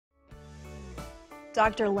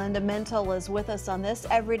Dr. Linda Mintle is with us on this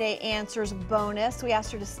Everyday Answers bonus. We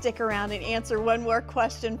asked her to stick around and answer one more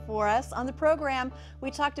question for us. On the program, we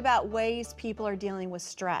talked about ways people are dealing with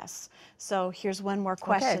stress. So here's one more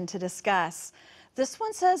question to discuss. This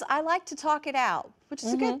one says, I like to talk it out, which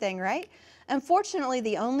is a good thing, right? Unfortunately,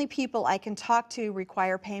 the only people I can talk to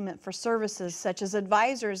require payment for services such as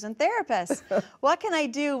advisors and therapists. What can I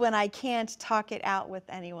do when I can't talk it out with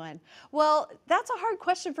anyone? Well, that's a hard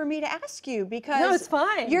question for me to ask you because no, it's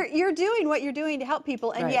fine. You're doing what you're doing to help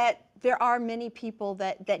people, and yet there are many people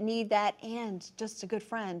that need that and just a good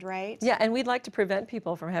friend, right? Yeah, and we'd like to prevent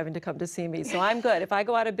people from having to come to see me, so I'm good. If I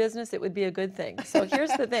go out of business, it would be a good thing. So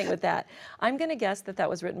here's the thing with that. I'm going to guess that that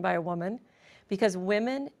was written by a woman because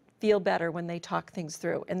women feel better when they talk things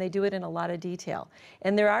through, and they do it in a lot of detail.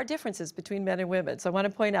 And there are differences between men and women, so I want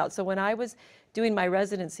to point out. So when I was doing my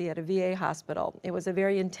residency at a VA hospital, it was a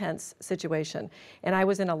very intense situation, and I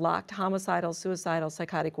was in a locked homicidal, suicidal,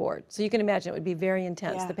 psychotic ward. So you can imagine it would be very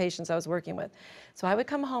intense, the patients I was working with. So I would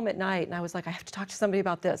come home at night, and I was like, I have to talk to somebody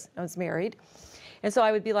about this. I was married. And so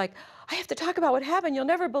I would be like, I have to talk about what happened, you'll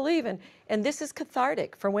never believe. And this is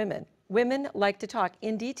cathartic for women. Women like to talk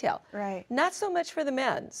in detail. Right. Not so much for the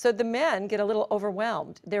men. So the men get a little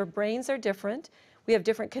overwhelmed. Their brains are different. We have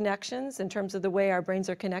different connections in terms of the way our brains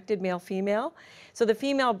are connected, male, female. So the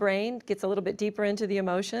female brain gets a little bit deeper into the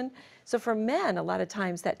emotion. So for men, a lot of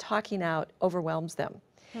times that talking out overwhelms them.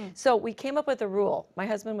 So we came up with a rule. My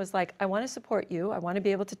husband was like, I want to support you. I want to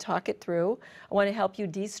be able to talk it through. I want to help you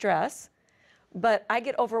de-stress. But I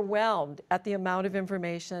get overwhelmed at the amount of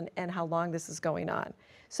information and how long this is going on.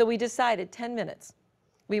 So we decided 10 minutes.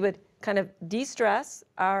 We would kind of de-stress.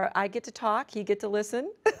 I get to talk, he get to listen,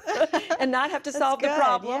 and not have to solve the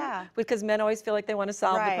problem. Because men always feel like they want to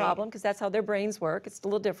solve the problem because that's how their brains work. It's a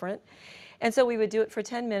little different. And so we would do it for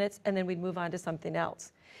 10 minutes and then we'd move on to something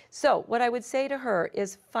else. So what I would say to her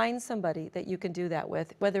is find somebody that you can do that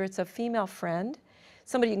with, whether it's a female friend,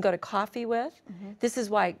 somebody you can go to coffee with. This is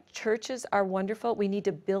why churches are wonderful. We need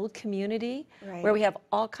to build community where we have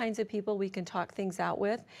all kinds of people we can talk things out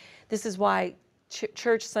with. This is why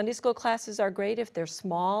church Sunday school classes are great. If they're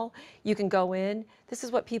small, you can go in. This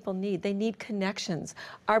is what people need. They need connections.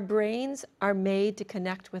 Our brains are made to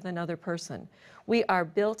connect with another person. We are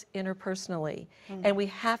built interpersonally, and we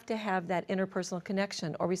have to have that interpersonal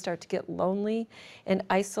connection or we start to get lonely and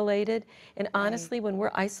isolated. And honestly, when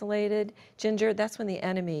we're isolated, Ginger, that's when the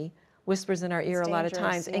enemy whispers in our ear a lot of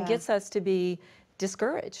times and gets us to be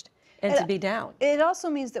discouraged and to be down. It also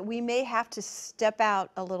means that we may have to step out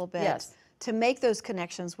a little bit to make those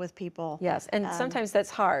connections with people. Yes, and sometimes that's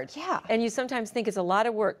hard. And you sometimes think it's a lot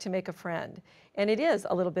of work to make a friend. And it is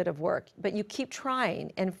a little bit of work, but you keep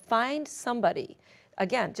trying and find somebody,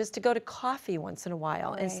 again, just to go to coffee once in a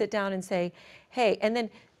while and sit down and say, hey, and then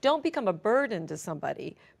don't become a burden to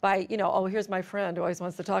somebody by, you know, oh, here's my friend who always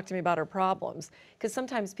wants to talk to me about her problems. Because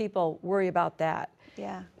sometimes people worry about that.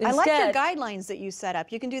 Instead, I like like your guidelines that you set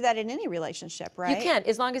up. You can do that in any relationship, right? You can,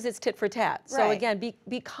 as long as it's tit for tat. So again,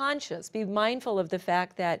 be conscious, be mindful of the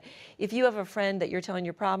fact that if you have a friend that you're telling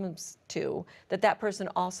your problems to, that person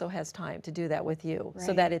also has time to do that with you,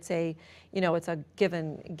 so that it's a, you know, it's a give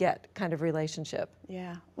and get kind of relationship.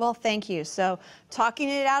 Yeah. Well, thank you. So talking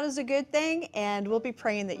it out is a good thing, and we'll be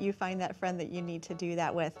praying that you find that friend that you need to do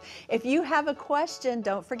that with. If you have a question,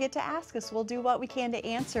 don't forget to ask us. We'll do what we can to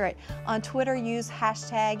answer it. On Twitter, use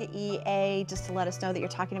hashtag EA just to let us know that you're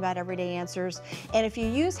talking about Everyday Answers. And if you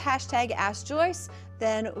use hashtag Ask Joyce,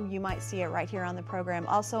 then you might see it right here on the program.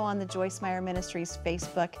 Also on the Joyce Meyer Ministries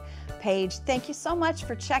Facebook page. Thank you so much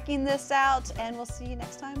for checking this out, and we'll see you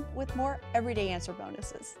next time with more Everyday Answer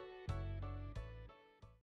bonuses.